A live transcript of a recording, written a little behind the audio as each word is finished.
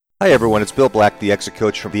Hi everyone, it's Bill Black, the Exit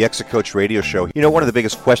Coach from the Exit Coach Radio Show. You know, one of the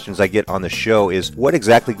biggest questions I get on the show is what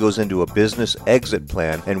exactly goes into a business exit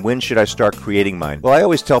plan and when should I start creating mine? Well, I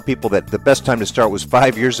always tell people that the best time to start was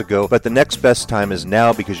 5 years ago, but the next best time is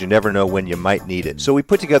now because you never know when you might need it. So we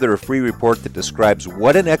put together a free report that describes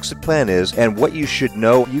what an exit plan is and what you should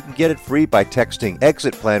know. You can get it free by texting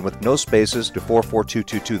exit plan with no spaces to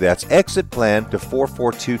 44222. That's exit plan to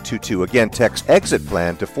 44222. Again, text exit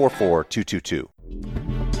plan to 44222.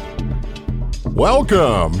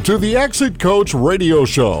 Welcome to the Exit Coach Radio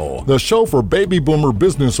Show, the show for baby boomer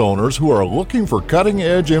business owners who are looking for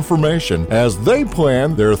cutting-edge information as they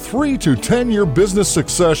plan their 3 to 10-year business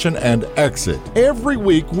succession and exit. Every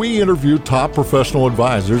week, we interview top professional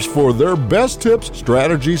advisors for their best tips,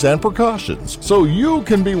 strategies, and precautions so you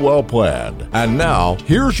can be well planned. And now,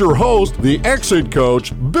 here's your host, the Exit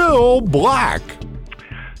Coach, Bill Black.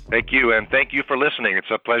 Thank you, and thank you for listening.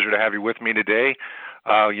 It's a pleasure to have you with me today.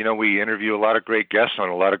 We interview a lot of great guests on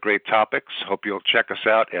a lot of great topics. Hope you'll check us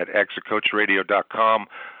out at exitcoachradio.com.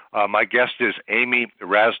 My guest is Amy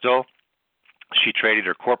Rasdell. She traded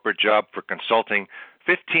her corporate job for consulting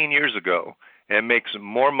 15 years ago and makes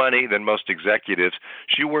more money than most executives.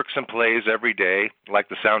 She works and plays every day. Like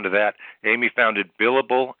the sound of that, Amy founded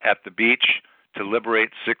Billable at the Beach to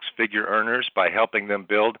liberate six-figure earners by helping them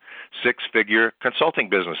build six-figure consulting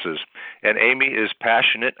businesses. And Amy is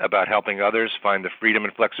passionate about helping others find the freedom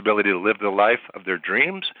and flexibility to live the life of their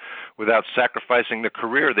dreams without sacrificing the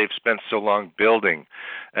career they've spent so long building.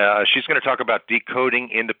 She's going to talk about decoding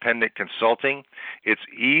independent consulting. It's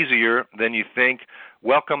easier than you think.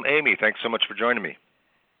 Welcome, Amy. Thanks so much for joining me.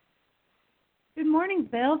 Good morning,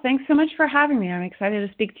 Bill. Thanks so much for having me. I'm excited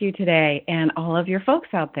to speak to you today and all of your folks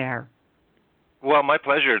out there. Well, my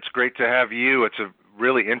pleasure. It's great to have you. It's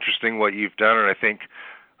really interesting what you've done, and I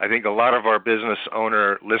think a lot of our business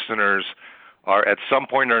owner listeners are at some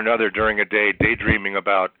point or another during a day daydreaming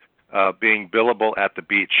about being billable at the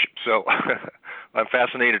beach. So I'm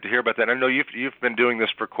fascinated to hear about that. I know you've been doing this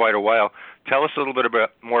for quite a while. Tell us a little bit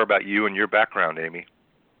more about you and your background, Amy.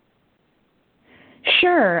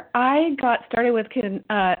 Sure. I got started with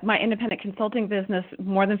my independent consulting business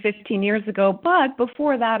more than 15 years ago, but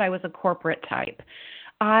before that I was a corporate type.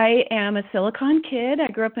 I am a Silicon kid. I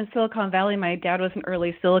grew up in Silicon Valley. My dad was an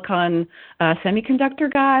early Silicon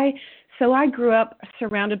semiconductor guy, so I grew up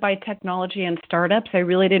surrounded by technology and startups. I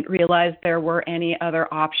really didn't realize there were any other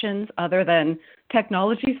options other than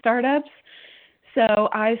technology startups. So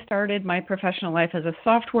I started my professional life as a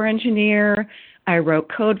software engineer. I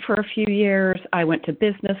wrote code for a few years. I went to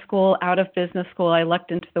business school. Out of business school, I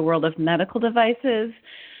lucked into the world of medical devices.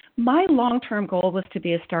 My long-term goal was to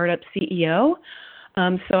be a startup CEO.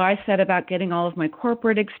 So I set about getting all of my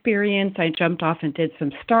corporate experience. I jumped off and did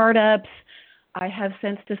some startups. I have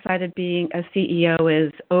since decided being a CEO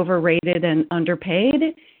is overrated and underpaid,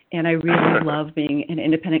 and I really love being an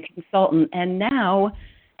independent consultant. And now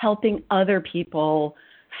helping other people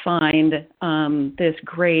find this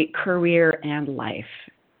great career and life.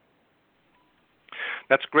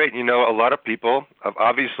 That's great. You know, a lot of people,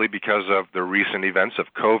 obviously because of the recent events of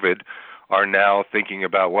COVID, are now thinking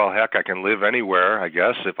about, well, heck, I can live anywhere, I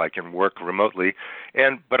guess, if I can work remotely.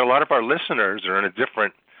 But a lot of our listeners are in a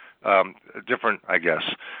different, I guess.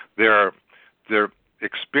 They're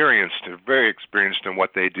experienced, very experienced in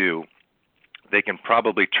what they do. They can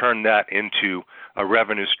probably turn that into a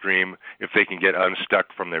revenue stream if they can get unstuck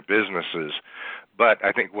from their businesses. But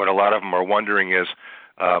I think what a lot of them are wondering is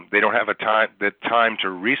they don't have the time to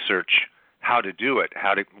research how to do it,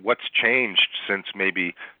 what's changed since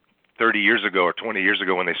maybe 30 years ago or 20 years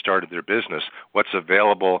ago when they started their business, what's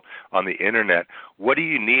available on the internet. What do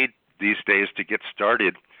you need these days to get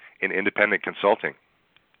started in independent consulting?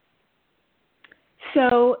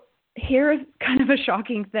 So here's kind of a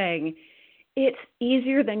shocking thing. It's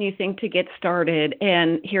easier than you think to get started,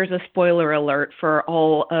 and here's a spoiler alert for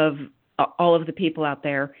all of the people out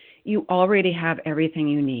there. You already have everything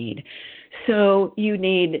you need. So you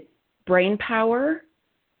need brain power,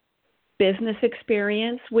 business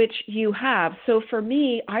experience, which you have. So for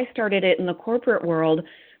me, I started it in the corporate world,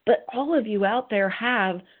 but all of you out there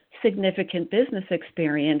have significant business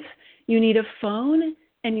experience. You need a phone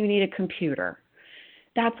and you need a computer.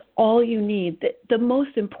 That's all you need. The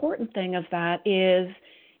most important thing of that is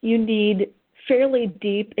you need fairly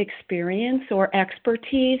deep experience or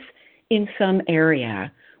expertise in some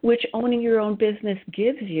area, which owning your own business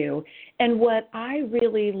gives you. And what I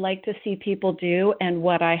really like to see people do and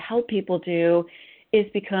what I help people do is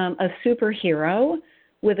become a superhero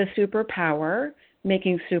with a superpower,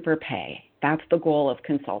 making super pay. That's the goal of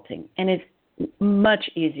consulting. And it's much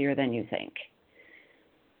easier than you think.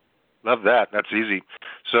 Love that. That's easy.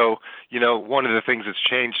 So, one of the things that's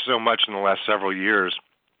changed so much in the last several years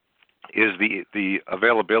is the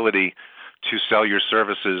availability to sell your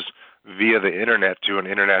services via the internet to an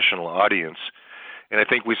international audience. And I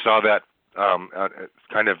think we saw that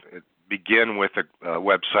kind of begin with a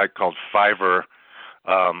website called Fiverr,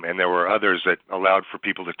 and there were others that allowed for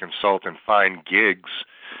people to consult and find gigs.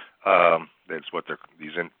 That's what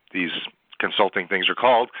these consulting things are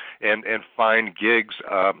called, and find gigs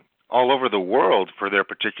all over the world for their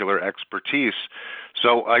particular expertise.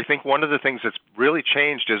 So I think one of the things that's really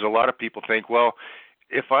changed is a lot of people think, well,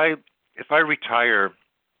 if I retire,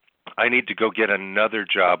 I need to go get another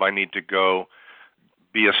job. I need to go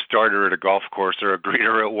be a starter at a golf course or a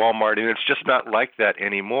greeter at Walmart, and it's just not like that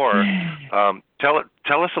anymore.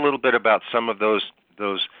 Tell us a little bit about some of those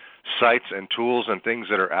sites and tools and things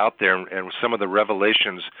that are out there, and some of the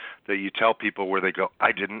revelations that you tell people where they go,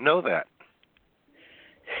 I didn't know that.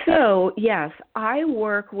 So, yes, I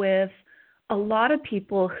work with a lot of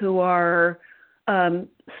people who are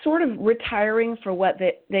sort of retiring for what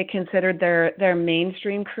they considered their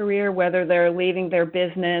mainstream career, whether they're leaving their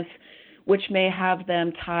business, which may have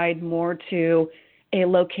them tied more to a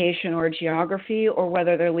location or geography, or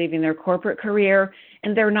whether they're leaving their corporate career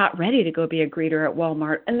and they're not ready to go be a greeter at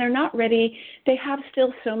Walmart, and they're not ready. They have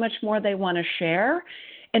still so much more they want to share,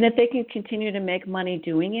 and if they can continue to make money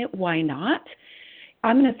doing it, why not?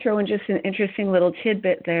 I'm going to throw in just an interesting little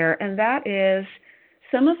tidbit there, and that is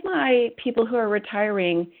some of my people who are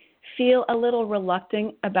retiring feel a little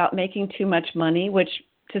reluctant about making too much money, which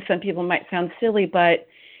to some people might sound silly, but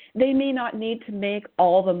they may not need to make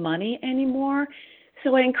all the money anymore.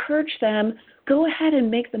 So I encourage them, go ahead and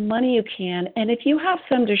make the money you can, and if you have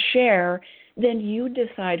some to share, then you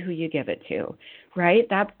decide who you give it to, right?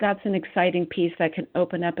 That's an exciting piece that can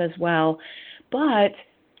open up as well. But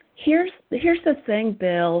here's the thing,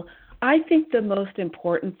 Bill. I think the most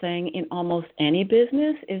important thing in almost any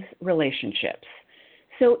business is relationships.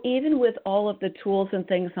 So even with all of the tools and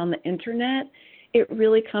things on the internet, it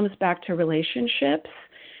really comes back to relationships.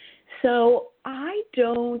 So I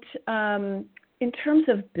don't, in terms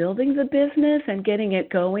of building the business and getting it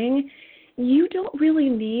going, you don't really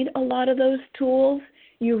need a lot of those tools.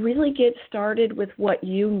 You really get started with what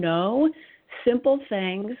you know, simple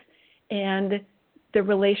things, and the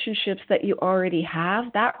relationships that you already have.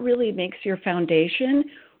 That really makes your foundation.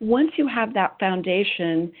 Once you have that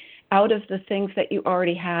foundation out of the things that you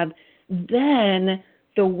already have, then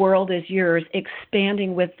the world is yours,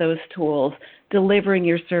 expanding with those tools, delivering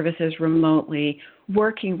your services remotely,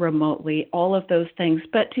 working remotely, all of those things.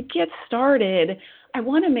 But to get started, I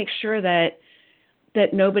want to make sure that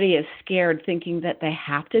nobody is scared thinking that they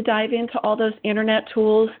have to dive into all those internet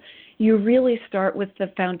tools. You really start with the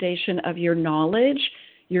foundation of your knowledge,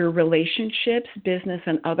 your relationships, business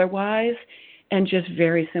and otherwise, and just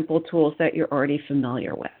very simple tools that you're already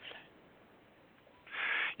familiar with.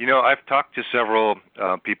 I've talked to several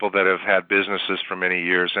people that have had businesses for many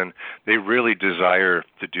years, and they really desire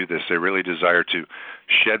to do this. They really desire to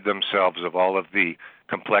shed themselves of all of the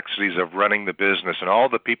complexities of running the business and all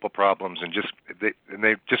the people problems, and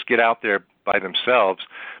they just get out there by themselves.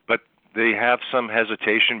 But they have some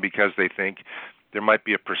hesitation because they think there might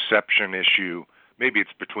be a perception issue. Maybe it's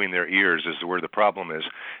between their ears is where the problem is,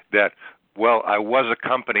 that, well, I was a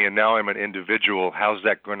company and now I'm an individual. How's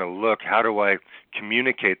that going to look? How do I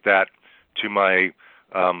communicate that to my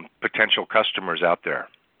potential customers out there?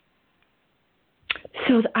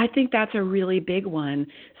 So I think that's a really big one.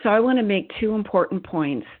 So I want to make two important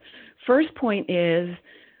points. First point is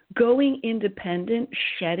going independent,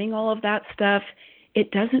 shedding all of that stuff.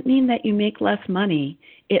 It doesn't mean that you make less money.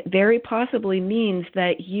 It very possibly means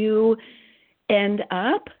that you end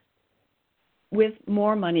up with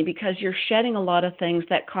more money because you're shedding a lot of things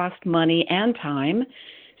that cost money and time.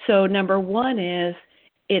 So number one is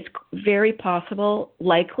it's very possible,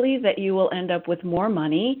 likely, that you will end up with more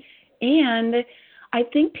money. And I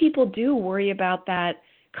think people do worry about that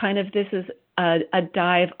kind of, this is a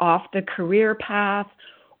dive off the career path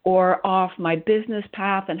or off my business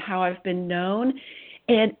path and how I've been known.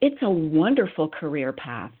 And it's a wonderful career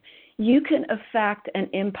path. You can affect and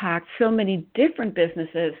impact so many different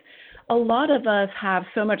businesses. A lot of us have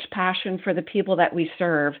so much passion for the people that we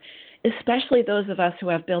serve, especially those of us who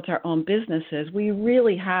have built our own businesses. We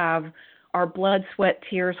really have our blood, sweat,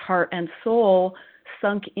 tears, heart, and soul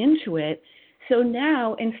sunk into it. So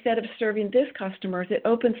now, instead of serving this customers, it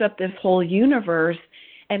opens up this whole universe.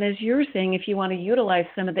 And as you're saying, if you want to utilize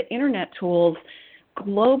some of the internet tools,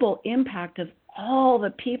 global impact of all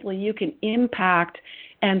the people you can impact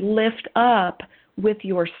and lift up with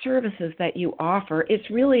your services that you offer. It's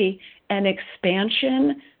really an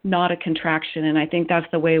expansion, not a contraction. And I think that's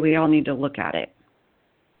the way we all need to look at it.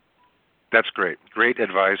 That's great. Great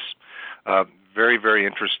advice. Very, very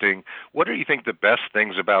interesting. What do you think the best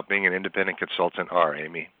things about being an independent consultant are,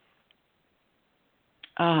 Amy?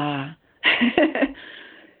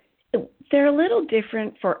 They're a little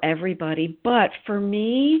different for everybody, but for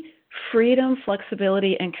me, freedom,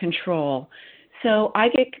 flexibility, and control. So I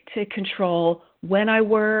get to control when I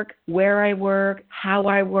work, where I work, how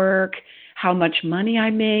I work, how much money I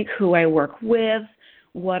make, who I work with,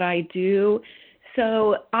 what I do.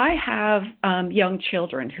 So I have young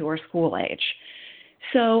children who are school age.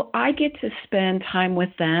 So I get to spend time with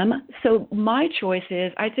them. So my choice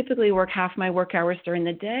is I typically work half my work hours during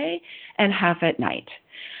the day and half at night.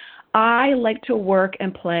 I like to work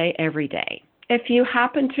and play every day. If you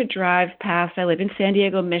happen to drive past, I live in San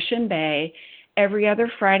Diego Mission Bay, every other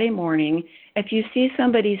Friday morning, if you see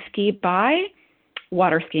somebody ski by,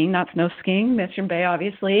 water skiing, not snow skiing, Mission Bay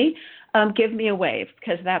obviously, give me a wave,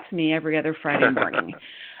 because that's me every other Friday morning.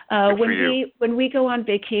 When we go on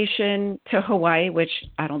vacation to Hawaii, which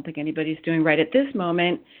I don't think anybody's doing right at this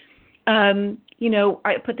moment, I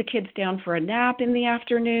put the kids down for a nap in the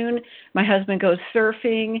afternoon. My husband goes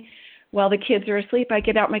surfing. While the kids are asleep, I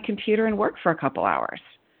get out my computer and work for a couple hours.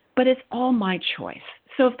 But it's all my choice.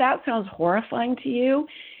 So if that sounds horrifying to you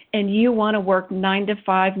and you want to work 9 to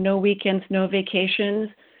 5, no weekends, no vacations,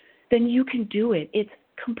 then you can do it. It's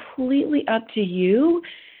completely up to you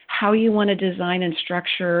how you want to design and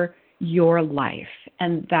structure your life.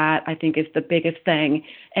 And that, I think, is the biggest thing.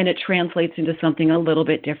 And it translates into something a little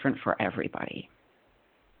bit different for everybody.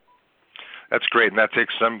 That's great. And that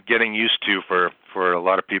takes some getting used to for a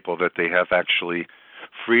lot of people, that they have actually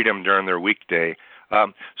freedom during their weekday.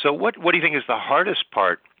 So what do you think is the hardest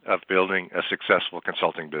part of building a successful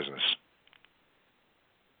consulting business?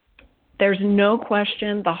 There's no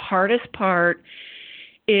question the hardest part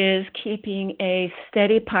is keeping a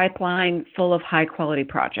steady pipeline full of high-quality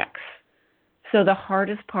projects. So the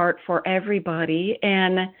hardest part for everybody,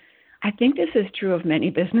 and I think this is true of many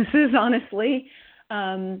businesses, honestly,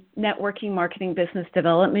 networking, marketing, business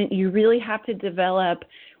development, you really have to develop,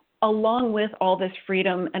 along with all this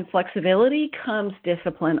freedom and flexibility, comes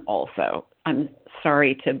discipline also. I'm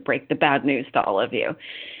sorry to break the bad news to all of you.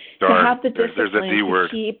 Darn. To have the discipline there's a D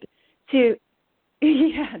word.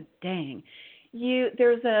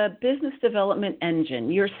 There's a business development engine,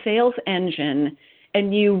 your sales engine,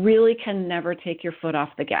 and you really can never take your foot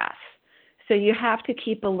off the gas. So you have to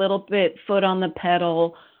keep a little bit foot on the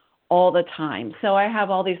pedal all the time. So I have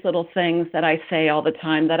all these little things that I say all the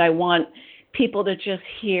time that I want people to just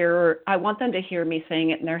hear. I want them to hear me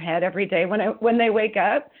saying it in their head every day when they wake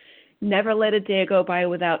up. Never let a day go by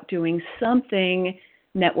without doing something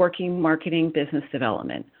networking, marketing, business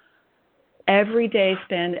development. Every day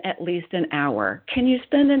spend at least an hour. Can you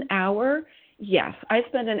spend an hour? Yes. I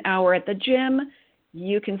spend an hour at the gym.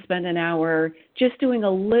 You can spend an hour just doing a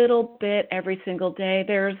little bit every single day.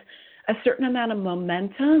 There's a certain amount of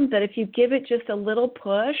momentum that if you give it just a little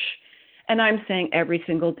push, and I'm saying every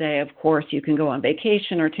single day, of course, you can go on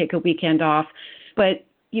vacation or take a weekend off, but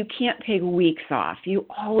you can't take weeks off. You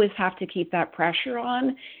always have to keep that pressure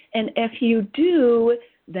on. And if you do,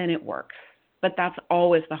 then it works. But that's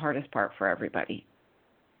always the hardest part for everybody.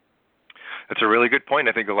 That's a really good point.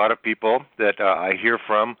 I think a lot of people that I hear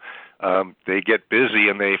from, they get busy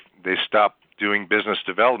and they stop doing business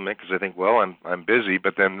development because they think, well, I'm busy,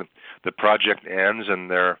 but then the project ends and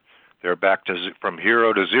they're back to from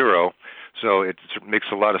hero to zero. So it makes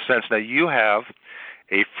a lot of sense. Now you have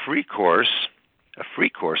a free course,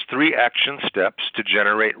 3 action steps to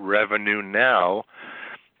generate revenue now.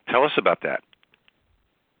 Tell us about that.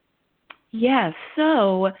 Yes.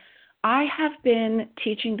 So I have been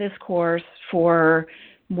teaching this course for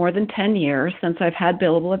more than 10 years since I've had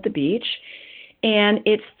Billable at the Beach. And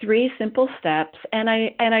it's 3 simple steps. And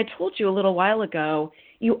I told you a little while ago,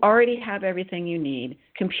 you already have everything you need: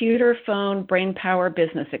 computer, phone, brain power,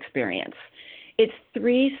 business experience. It's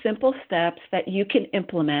 3 simple steps that you can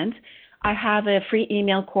implement. I have a free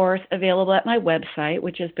email course available at my website,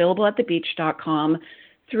 which is billableatthebeach.com.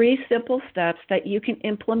 3 simple steps that you can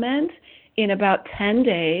implement in about 10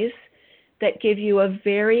 days that give you a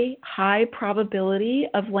very high probability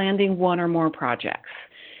of landing 1 or more projects.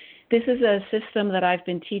 This is a system that I've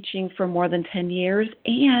been teaching for more than 10 years,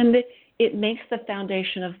 and it makes the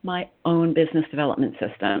foundation of my own business development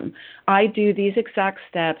system. I do these exact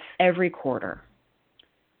steps every quarter.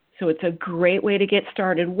 So it's a great way to get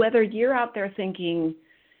started, whether you're out there thinking,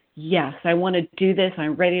 yes, I want to do this,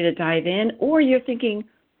 I'm ready to dive in, or you're thinking,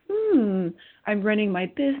 I'm running my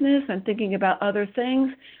business, I'm thinking about other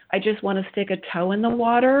things, I just want to stick a toe in the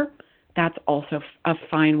water. that's also a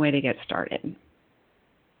fine way to get started.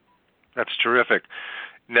 That's terrific.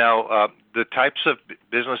 Now, the types of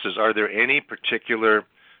businesses, are there any particular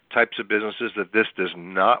types of businesses that this does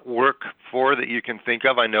not work for that you can think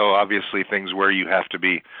of? I know obviously things where you have to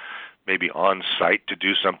be maybe on site to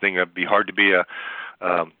do something. It'd be hard to be a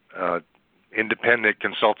independent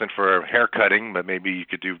consultant for hair cutting, but maybe you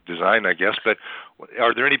could do design, I guess. But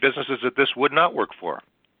are there any businesses that this would not work for?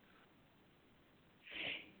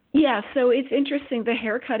 Yeah, so it's interesting. The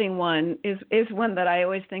hair cutting one is one that I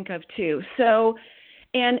always think of too. So,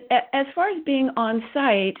 and as far as being on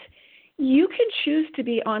site, you can choose to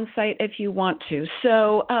be on site if you want to.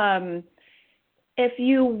 So, if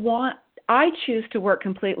you want, I choose to work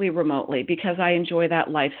completely remotely because I enjoy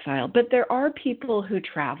that lifestyle. But there are people who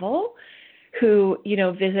travel, who,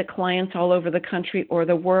 visit clients all over the country or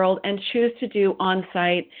the world and choose to do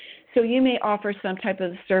on-site. So you may offer some type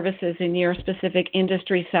of services in your specific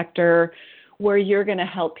industry sector where you're going to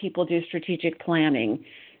help people do strategic planning.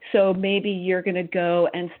 So maybe you're going to go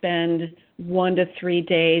and spend 1 to 3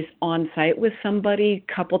 days on-site with somebody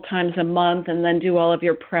a couple times a month and then do all of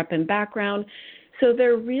your prep and background. So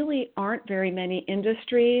there really aren't very many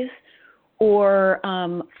industries or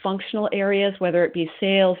functional areas, whether it be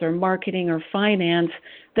sales or marketing or finance,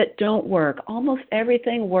 that don't work. Almost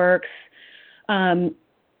everything works,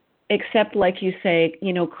 except, like you say,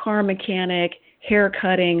 car mechanic, hair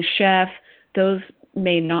cutting, chef. Those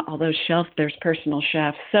may not, although chef, there's personal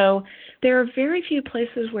chefs. So there are very few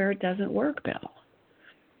places where it doesn't work, Bill.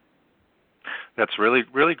 That's really,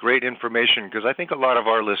 really great information, because I think a lot of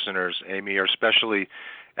our listeners, Amy, are especially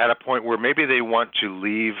at a point where maybe they want to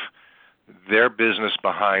leave their business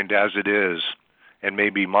behind as it is and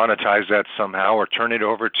maybe monetize that somehow or turn it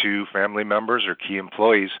over to family members or key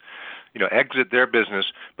employees, exit their business,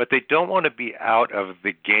 but they don't want to be out of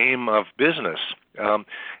the game of business. And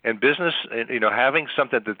business, having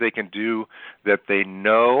something that they can do that they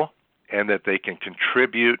know and that they can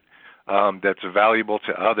contribute that's valuable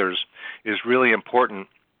to others is really important.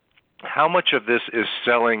 How much of this is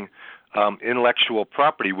selling intellectual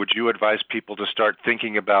property? Would you advise people to start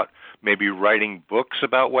thinking about maybe writing books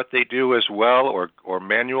about what they do as well, or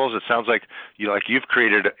manuals? It sounds like you've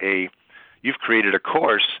created a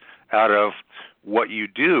course out of what you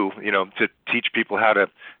do, to teach people how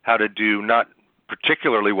to do not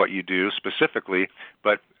particularly what you do specifically,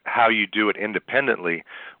 but how you do it independently.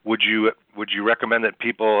 Would you recommend that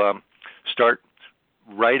people start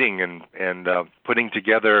writing and putting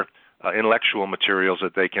together intellectual materials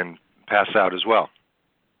that they can pass out as well?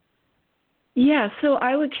 Yeah, so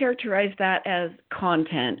I would characterize that as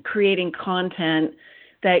content, creating content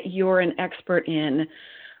that you're an expert in.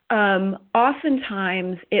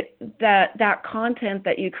 Oftentimes, that content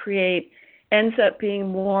that you create ends up being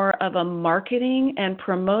more of a marketing and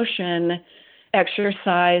promotion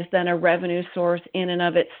exercise than a revenue source in and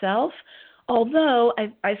of itself. Although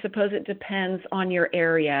I suppose it depends on your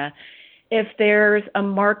area. If there's a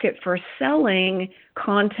market for selling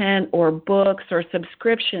content or books or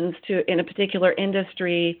subscriptions in a particular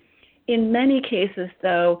industry, in many cases,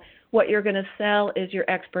 though, what you're going to sell is your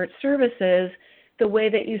expert services. The way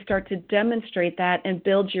that you start to demonstrate that and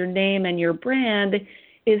build your name and your brand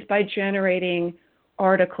is by generating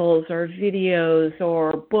articles or videos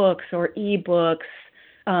or books or ebooks,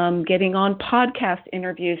 getting on podcast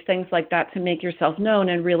interviews, things like that, to make yourself known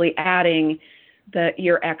and really adding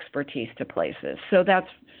your expertise to places. So that's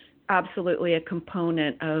absolutely a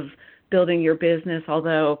component of building your business,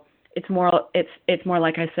 although it's more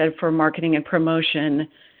like I said, for marketing and promotion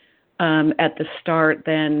at the start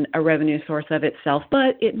than a revenue source of itself,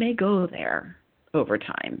 but it may go there over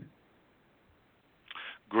time.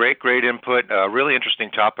 Great input. Really interesting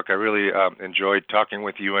topic. I really enjoyed talking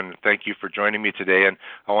with you, and thank you for joining me today. And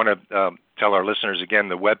I want to tell our listeners again,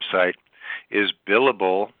 the website is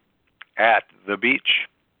Billable at the Beach.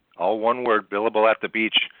 All one word,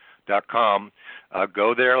 billableatthebeach.com.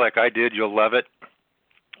 Go there like I did. You'll love it.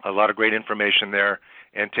 A lot of great information there.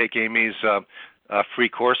 And take Amy's free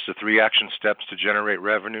course, the 3 action steps to generate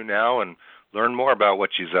revenue now, and learn more about what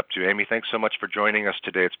she's up to. Amy, thanks so much for joining us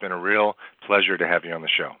today. It's been a real pleasure to have you on the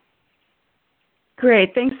show.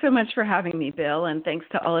 Great. Thanks so much for having me, Bill, and thanks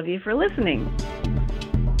to all of you for listening.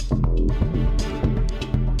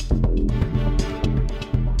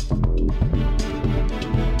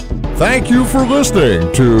 Thank you for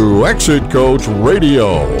listening to Exit Coach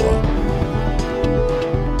Radio.